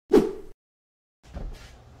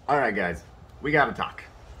Alright guys, we gotta talk.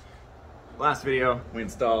 Last video, we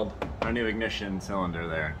installed our new ignition cylinder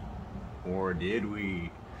there. Or did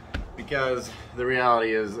we? Because the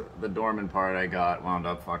reality is the dormant part I got wound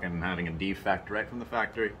up fucking having a defect right from the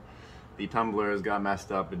factory. The tumblers got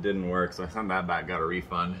messed up, it didn't work, so I sent that back, got a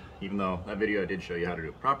refund. Even though that video did show you how to do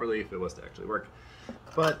it properly if it was to actually work.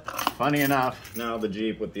 But funny enough, now the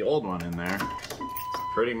Jeep with the old one in there, it's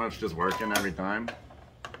pretty much just working every time.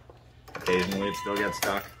 Occasionally it still gets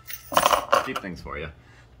stuck. Cheap things for you.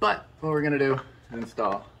 But what we're gonna do is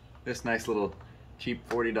install this nice little cheap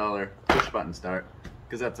 $40 push button start,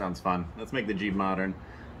 because that sounds fun. Let's make the Jeep modern.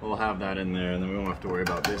 We'll have that in there and then we won't have to worry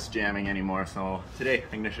about this jamming anymore. So today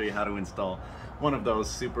I'm gonna show you how to install one of those.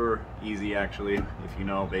 Super easy actually, if you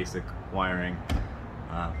know basic wiring.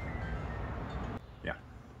 Yeah.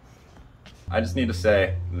 I just need to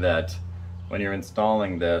say that when you're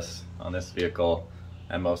installing this on this vehicle,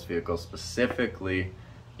 and most vehicles specifically,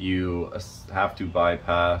 you have to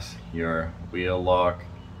bypass your wheel lock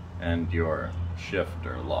and your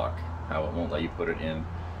shifter lock, how it won't let you put it in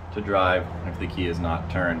to drive if the key is not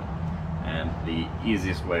turned. And the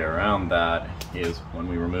easiest way around that is when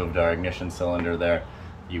we removed our ignition cylinder there,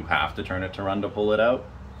 you have to turn it to run to pull it out.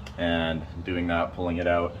 And doing that, pulling it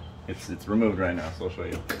out, it's removed right now, so I'll show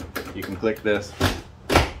you. You can click this,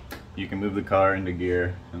 you can move the car into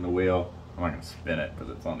gear, and the wheel, I'm not gonna spin it because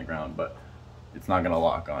it's on the ground, but it's not gonna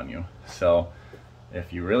lock on you. So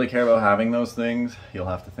if you really care about having those things, you'll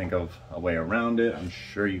have to think of a way around it. I'm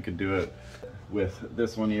sure you could do it with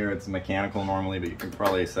this one here. It's mechanical normally, but you can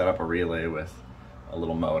probably set up a relay with a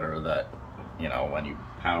little motor that, you know, when you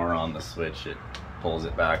power on the switch, it pulls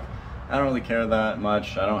it back. I don't really care that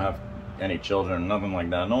much. I don't have any children, nothing like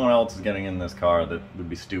that. No one else is getting in this car that would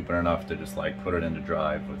be stupid enough to just like put it into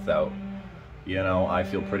drive without, you know, I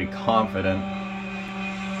feel pretty confident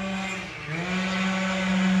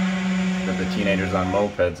that the teenagers on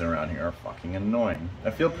mopeds around here are fucking annoying.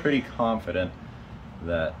 I feel pretty confident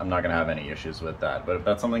that I'm not gonna have any issues with that. But if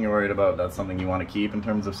that's something you're worried about, that's something you want to keep in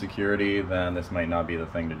terms of security, then this might not be the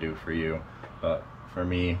thing to do for you. But for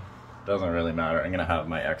me, it doesn't really matter. I'm gonna have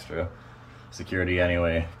my extra security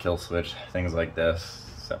anyway, kill switch, things like this,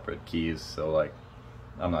 separate keys. So like,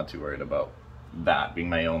 I'm not too worried about that being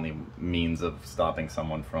my only means of stopping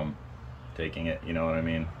someone from taking it, you know what I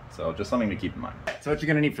mean? So just something to keep in mind. So what you're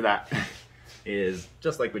gonna need for that is,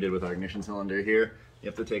 just like we did with our ignition cylinder here, you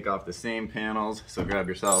have to take off the same panels. So grab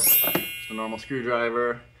yourself just a normal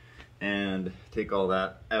screwdriver and take all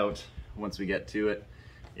that out. Once we get to it,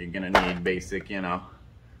 you're gonna need basic, you know,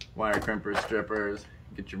 wire crimpers, strippers,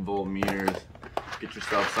 get your voltmeters, get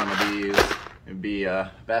yourself some of these. It'd be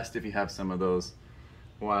best if you have some of those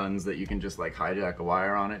ones that you can just like hijack a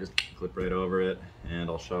wire on it, just clip right over it, and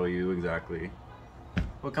I'll show you exactly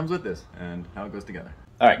what comes with this and how it goes together.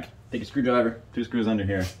 All right, take a screwdriver, 2 screws under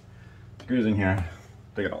here, screws in here,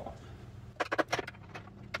 take it all off.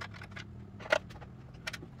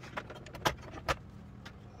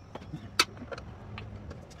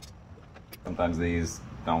 Sometimes these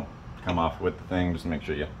don't come off with the thing, just make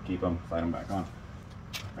sure you keep them, slide them back on.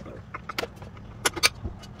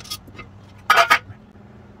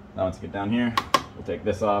 Now once you get down here, we'll take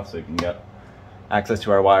this off so you can get access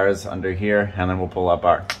to our wires under here, and then we'll pull up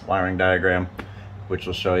our wiring diagram, which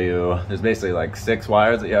will show you there's basically like 6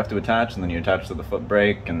 wires that you have to attach, and then you attach to the foot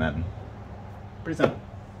brake, and then pretty simple.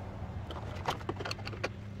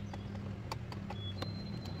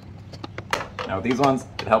 Now with these ones,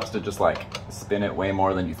 it helps to just like spin it way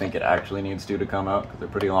more than you think it actually needs to come out, because they're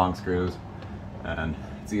pretty long screws, and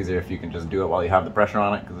it's easier if you can just do it while you have the pressure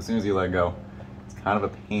on it, because as soon as you let go, it's kind of a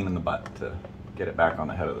pain in the butt to get it back on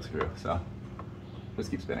the head of the screw. So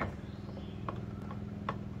just keep spinning.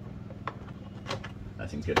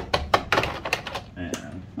 That seems good.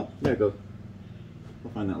 And oh, there it goes.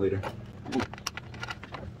 We'll find that later.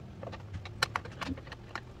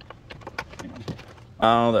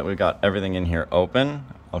 Now that we've got everything in here open,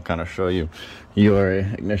 I'll kind of show you. Your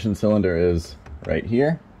ignition cylinder is right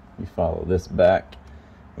here. You follow this back,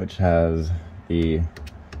 which has the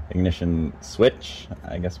ignition switch,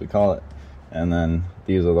 I guess we call it. And then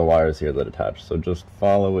these are the wires here that attach. So just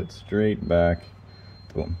follow it straight back.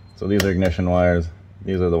 Boom. So these are ignition wires.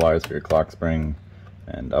 These are the wires for your clock spring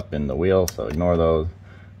and up in the wheel, so ignore those.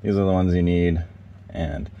 These are the ones you need.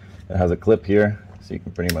 And it has a clip here, so you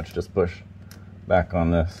can pretty much just push back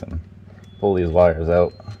on this and pull these wires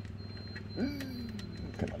out.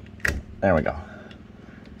 There we go.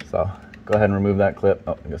 So go ahead and remove that clip.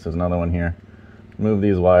 Oh, I guess there's another one here. Remove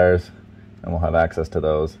these wires and we'll have access to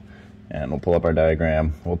those, and we'll pull up our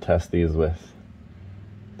diagram. We'll test these with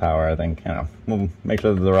power, I think. You know, we'll make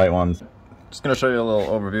sure they're the right ones. just gonna show you a little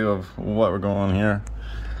overview of what we're going on here.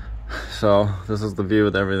 So this is the view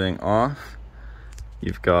with everything off.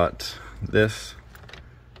 You've got this.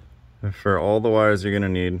 For all the wires you're gonna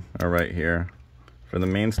need are right here. For the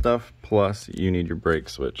main stuff, plus you need your brake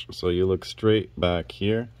switch. So you look straight back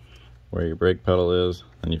here where your brake pedal is,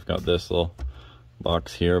 and you've got this little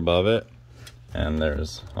box here above it, and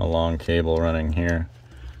there's a long cable running here.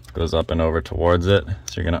 It goes up and over towards it.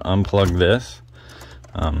 So you're gonna unplug this.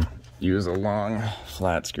 Use a long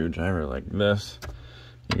flat screwdriver like this.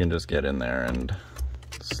 You can just get in there and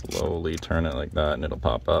slowly turn it like that and it'll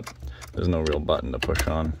pop up. There's no real button to push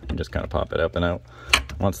on. You just kind of pop it up and out.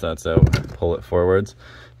 Once that's out, pull it forwards.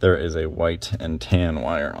 There is a white and tan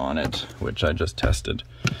wire on it, which I just tested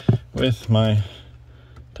with my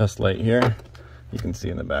test light here. You can see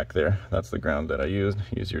in the back there, that's the ground that I used.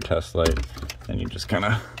 Use your test light and you just kind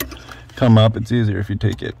of come up. It's easier if you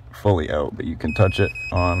take it fully out, but you can touch it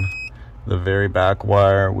on the very back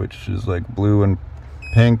wire, which is like blue and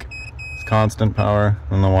pink. It's constant power,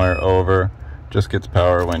 and the wire over just gets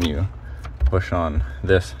power when you push on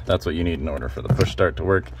this. That's what you need in order for the push start to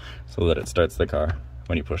work, so that it starts the car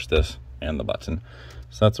when you push this and the button.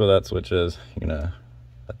 So that's where that switch is. You're gonna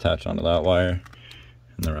attach onto that wire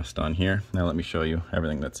and the rest on here. Now let me show you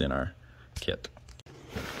everything that's in our kit.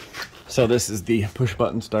 So this is the push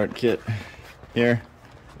button start kit here.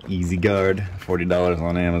 Easy Guard, $40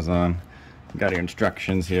 on Amazon. Got your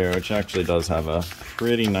instructions here, which actually does have a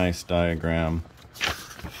pretty nice diagram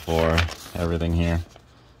for everything here.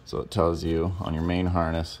 So it tells you on your main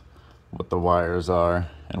harness what the wires are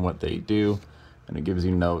and what they do, and it gives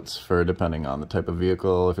you notes for depending on the type of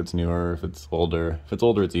vehicle, if it's newer, if it's older. If it's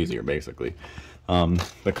older, it's easier basically.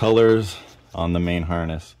 The colors on the main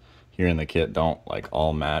harness here in the kit don't like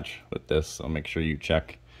all match with this, so make sure you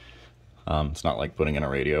check. It's not like putting in a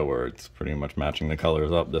radio where it's pretty much matching the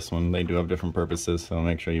colors up. This one, they do have different purposes, so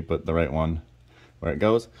make sure you put the right one where it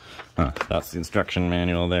goes. That's the instruction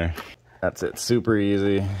manual there. That's it, super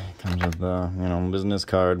easy. Comes with the, you know, business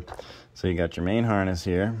card. So you got your main harness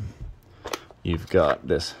here. You've got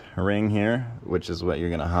this ring here, which is what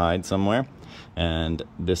you're gonna hide somewhere. And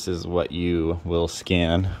this is what you will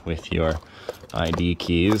scan with your ID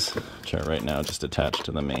keys, which are right now just attached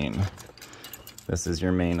to the main. This is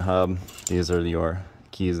your main hub. These are your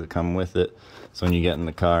keys that come with it. So when you get in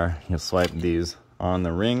the car, you'll swipe these on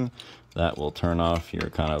the ring. That will turn off your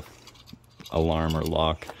kind of alarm or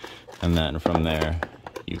lock. And then from there,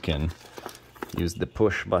 you can use the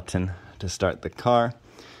push button to start the car.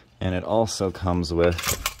 And it also comes with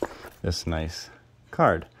this nice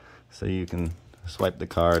card. So you can swipe the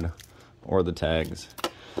card or the tags.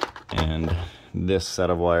 And this set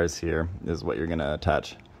of wires here is what you're gonna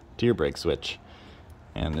attach to your brake switch.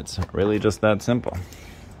 And it's really just that simple.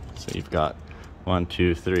 So you've got 1,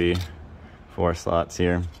 2, 3, 4 slots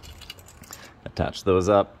here. Attach those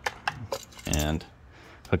up and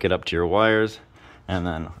hook it up to your wires. And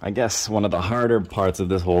then I guess one of the harder parts of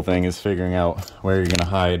this whole thing is figuring out where you're gonna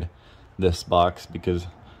hide this box, because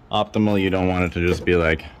optimally you don't want it to just be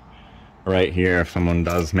like right here. If someone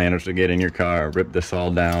does manage to get in your car, rip this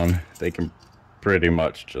all down, they can pretty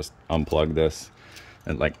much just unplug this,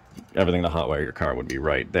 and like everything to hotwire your car would be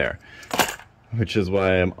right there. Which is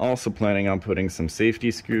why I'm also planning on putting some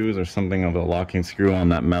safety screws or something of a locking screw on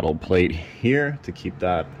that metal plate here to keep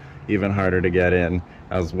that even harder to get in,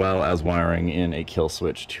 as well as wiring in a kill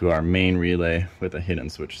switch to our main relay with a hidden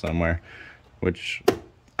switch somewhere. Which,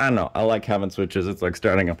 I don't know, I like having switches. It's like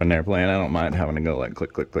starting up an airplane. I don't mind having to go like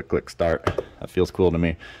click, click, click, click, start. That feels cool to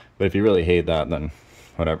me. But if you really hate that, then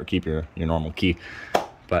whatever, keep your normal key.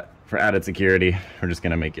 But for added security, we're just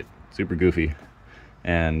gonna make it super goofy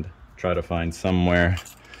and try to find somewhere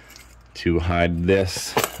to hide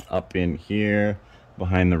this. Up in here,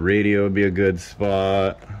 behind the radio would be a good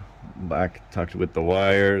spot. Back tucked with the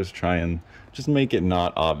wires. Try and just make it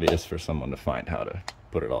not obvious for someone to find how to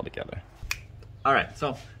put it all together. All right,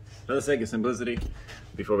 so for the sake of simplicity,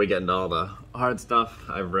 before we get into all the hard stuff,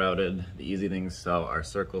 I've routed the easy things. So our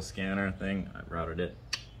circle scanner thing, I've routed it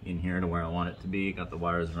in here to where I want it to be. Got the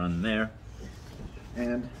wires running there.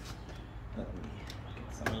 And let me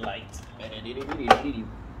get some light.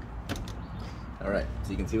 All right, so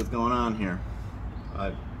you can see what's going on here.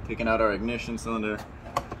 I've taken out our ignition cylinder,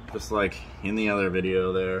 just like in the other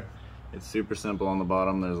video there. It's super simple on the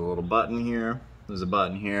bottom. There's a little button here. There's a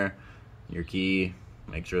button here. Your key,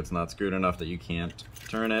 make sure it's not screwed enough that you can't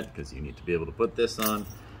turn it, because you need to be able to put this on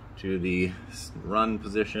to the run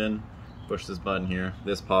position. Push this button here,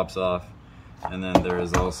 this pops off, and then there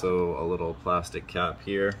is also a little plastic cap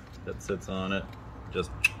here that sits on it.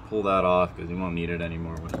 Just pull that off because you won't need it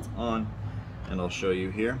anymore when it's on, and I'll show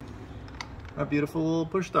you here. our beautiful little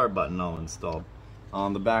push start button all installed.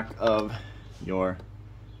 On the back of your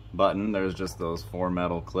button, there's just those 4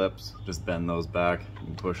 metal clips. Just bend those back, you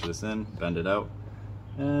can push this in, bend it out,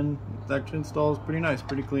 and it actually installs pretty nice,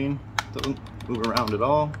 pretty clean. Doesn't move around at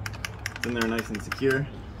all. It's in there nice and secure,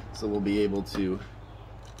 so we'll be able to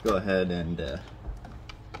go ahead and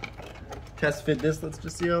test fit this. Let's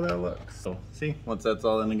just see how that looks. So see, once that's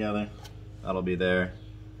all in together, that'll be there.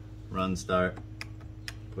 Run start,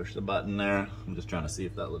 push the button there. I'm just trying to see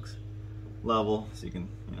if that looks level, so you can,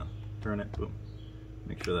 you know, turn it, boom.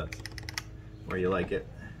 Make sure that's where you like it.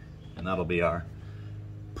 And that'll be our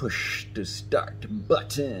push to start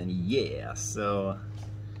button, yeah. So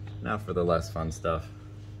now for the less fun stuff.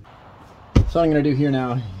 So what I'm gonna do here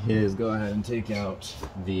now is go ahead and take out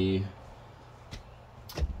the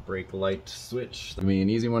brake light switch. I mean, an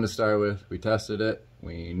easy one to start with. We tested it,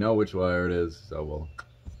 we know which wire it is, so we'll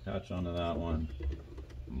attach onto that one.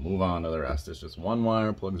 Move on to the rest. It's just one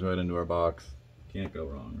wire, plugs right into our box. Can't go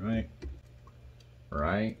wrong, right?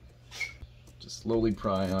 Right. Just slowly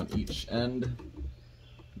pry on each end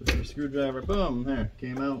with your screwdriver. Boom, there,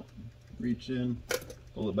 came out. Reach in,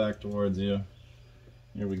 pull it back towards you.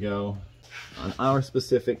 Here we go. On our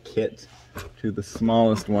specific kit, to the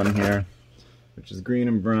smallest one here, which is green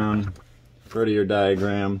and brown, refer to your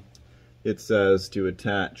diagram. It says to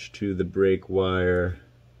attach to the brake wire.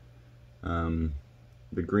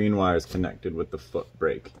 The green wire is connected with the foot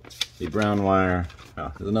brake. The brown wire,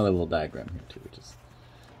 oh, there's another little diagram here too, which is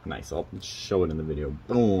nice. I'll show it in the video.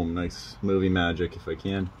 Boom, nice movie magic if I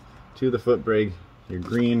can. To the foot brake, your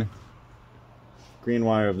green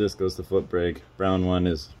wire of this goes to foot brake. Brown one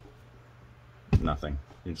is nothing.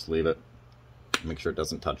 You just leave it. Make sure it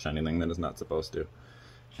doesn't touch anything that is not supposed to.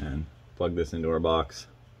 And plug this into our box.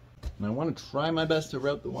 And I want to try my best to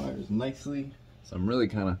route the wires nicely. So I'm really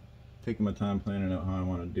kind of taking my time planning out how I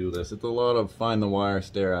want to do this. It's a lot of find the wire,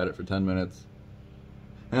 stare at it for 10 minutes,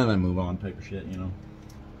 and then move on type of shit, you know.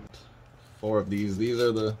 4 of these. These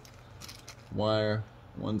are the wire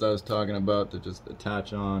ones I was talking about to just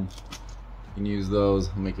attach on. You can use those,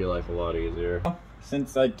 it'll make your life a lot easier.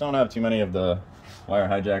 Since I don't have too many of the wire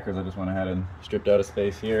hijackers, I just went ahead and stripped out a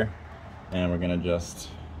space here, and we're gonna just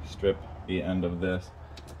strip the end of this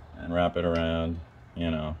and wrap it around, you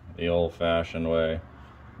know, the old-fashioned way.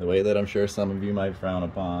 The way that I'm sure some of you might frown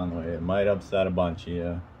upon, the way it might upset a bunch of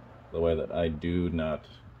you, the way that I do not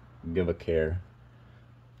give a care,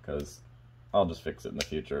 because I'll just fix it in the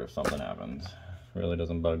future if something happens. It really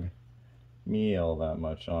doesn't bug me all that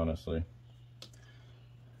much, honestly.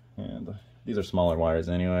 And these are smaller wires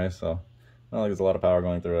anyway, so not like there's a lot of power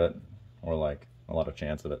going through it, or like a lot of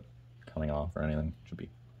chance of it coming off or anything. It should be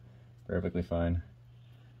perfectly fine.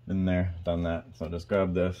 Been there, done that. So just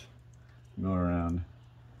grab this, go around,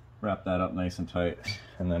 wrap that up nice and tight,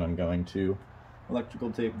 and then I'm going to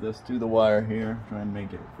electrical tape this to the wire here, try and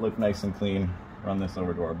make it look nice and clean, run this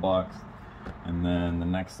over to our box, and then the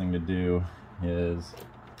next thing to do is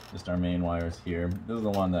just our main wires here. This is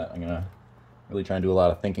the one that I'm gonna really try and do a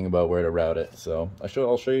lot of thinking about where to route it. So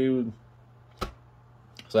I'll show you.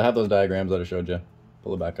 So I have those diagrams that I showed you.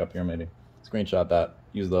 Pull it back up here maybe. Screenshot that,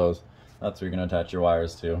 use those. That's where you're gonna attach your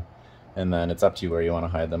wires to. And then it's up to you where you want to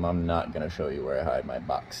hide them. I'm not going to show you where I hide my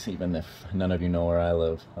box, even if none of you know where I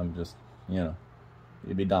live. I'm just, you know,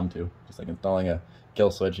 you'd be dumb to. Just like installing a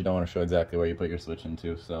kill switch, you don't want to show exactly where you put your switch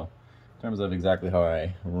into. So in terms of exactly how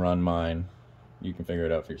I run mine, you can figure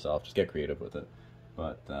it out for yourself. Just get creative with it.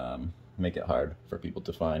 But make it hard for people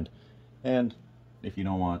to find. And if you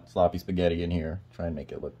don't want sloppy spaghetti in here, try and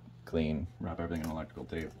make it look clean. Wrap everything in electrical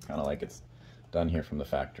tape, kind of like it's done here from the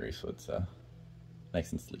factory. So it's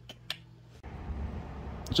nice and sleek.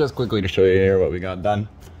 Just quickly to show you here what we got done.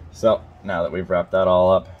 So now that we've wrapped that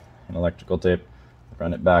all up in electrical tape,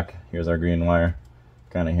 run it back. Here's our green wire,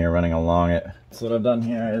 kind of here running along it. So what I've done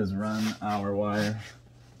here is run our wire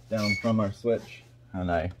down from our switch, and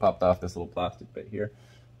I popped off this little plastic bit here,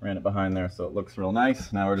 ran it behind there so it looks real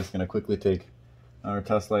nice. Now we're just going to quickly take our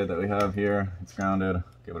test light that we have here. It's grounded.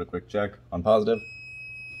 Give it a quick check on positive.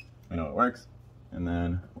 We know it works. And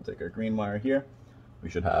then we'll take our green wire here. We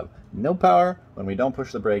should have no power when we don't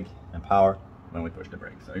push the brake and power when we push the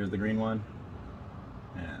brake. So here's the green one,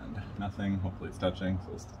 and nothing. Hopefully it's touching,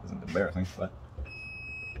 so this isn't embarrassing, but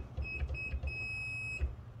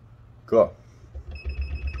cool.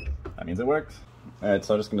 That means it works. All right,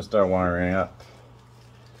 so I'm just gonna start wiring up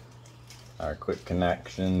our quick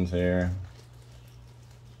connections here.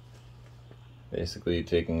 Basically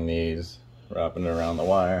taking these, wrapping it around the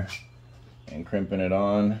wire, and crimping it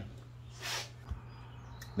on.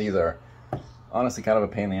 These are honestly kind of a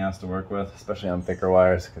pain in the ass to work with, especially on thicker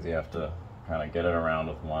wires, because you have to kind of get it around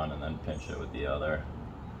with one and then pinch it with the other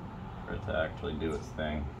for it to actually do its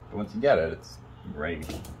thing. But once you get it, it's great.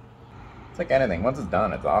 It's like anything, once it's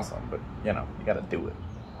done, it's awesome, but you know, you gotta do it.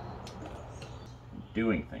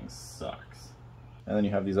 Doing things sucks. And then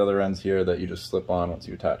you have these other ends here that you just slip on once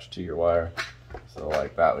you attach to your wire. So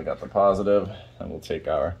like that, we got the positive, and we'll take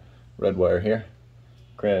our red wire here.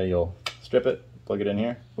 You'll strip it, plug it in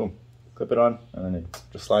here, boom, clip it on, and then it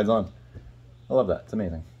just slides on. I love that, it's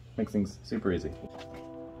amazing. Makes things super easy.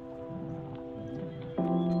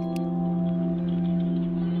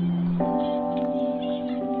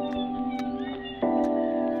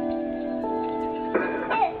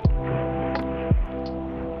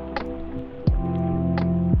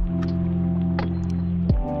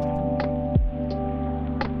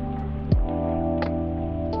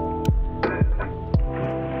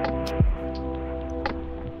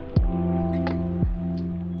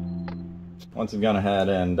 Once you've gone ahead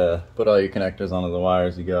and put all your connectors onto the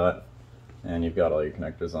wires you got, and you've got all your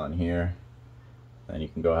connectors on here, then you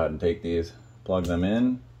can go ahead and take these, plug them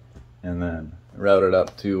in, and then route it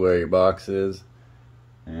up to where your box is,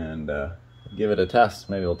 and give it a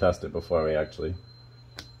test. Maybe we'll test it before we actually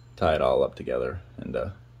tie it all up together and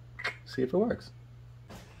see if it works.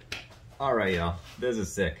 Alright y'all, this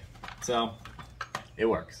is sick. So, it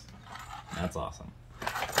works. That's awesome.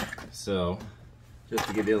 So, just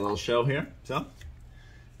to give you a little show here. So,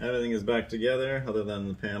 everything is back together other than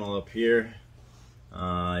the panel up here.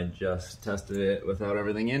 I just tested it without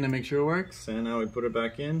everything in to make sure it works, and now we put it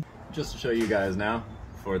back in. Just to show you guys now,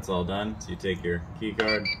 before it's all done. So you take your key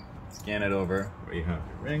card, scan it over where you have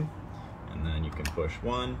your ring, and then you can push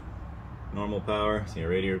 1, normal power, so your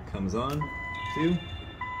radio comes on, 2,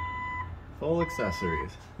 full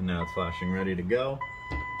accessories. And now it's flashing ready to go.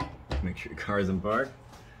 Make sure your car is in park,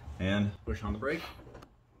 and push on the brake.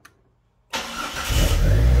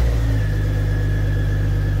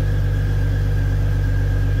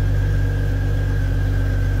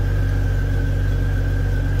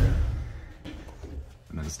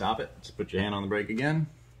 And then stop it. Just put your hand on the brake again,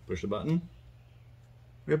 push the button.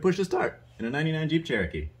 We're gonna push to start in a 99 Jeep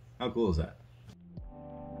Cherokee. How cool is that?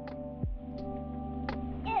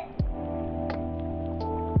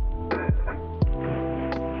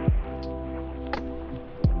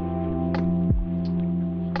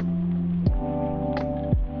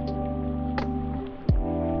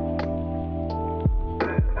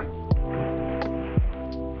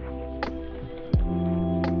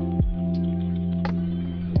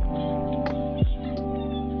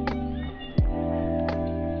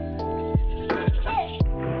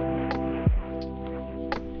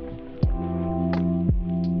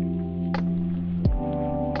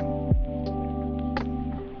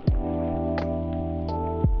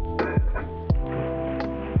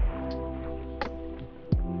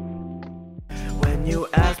 You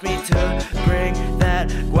ask me to bring that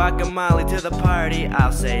guacamole to the party,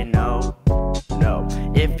 I'll say no, no.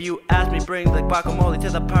 If you ask me bring the guacamole to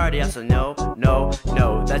the party, I'll say no, no,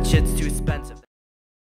 no. That shit's too expensive.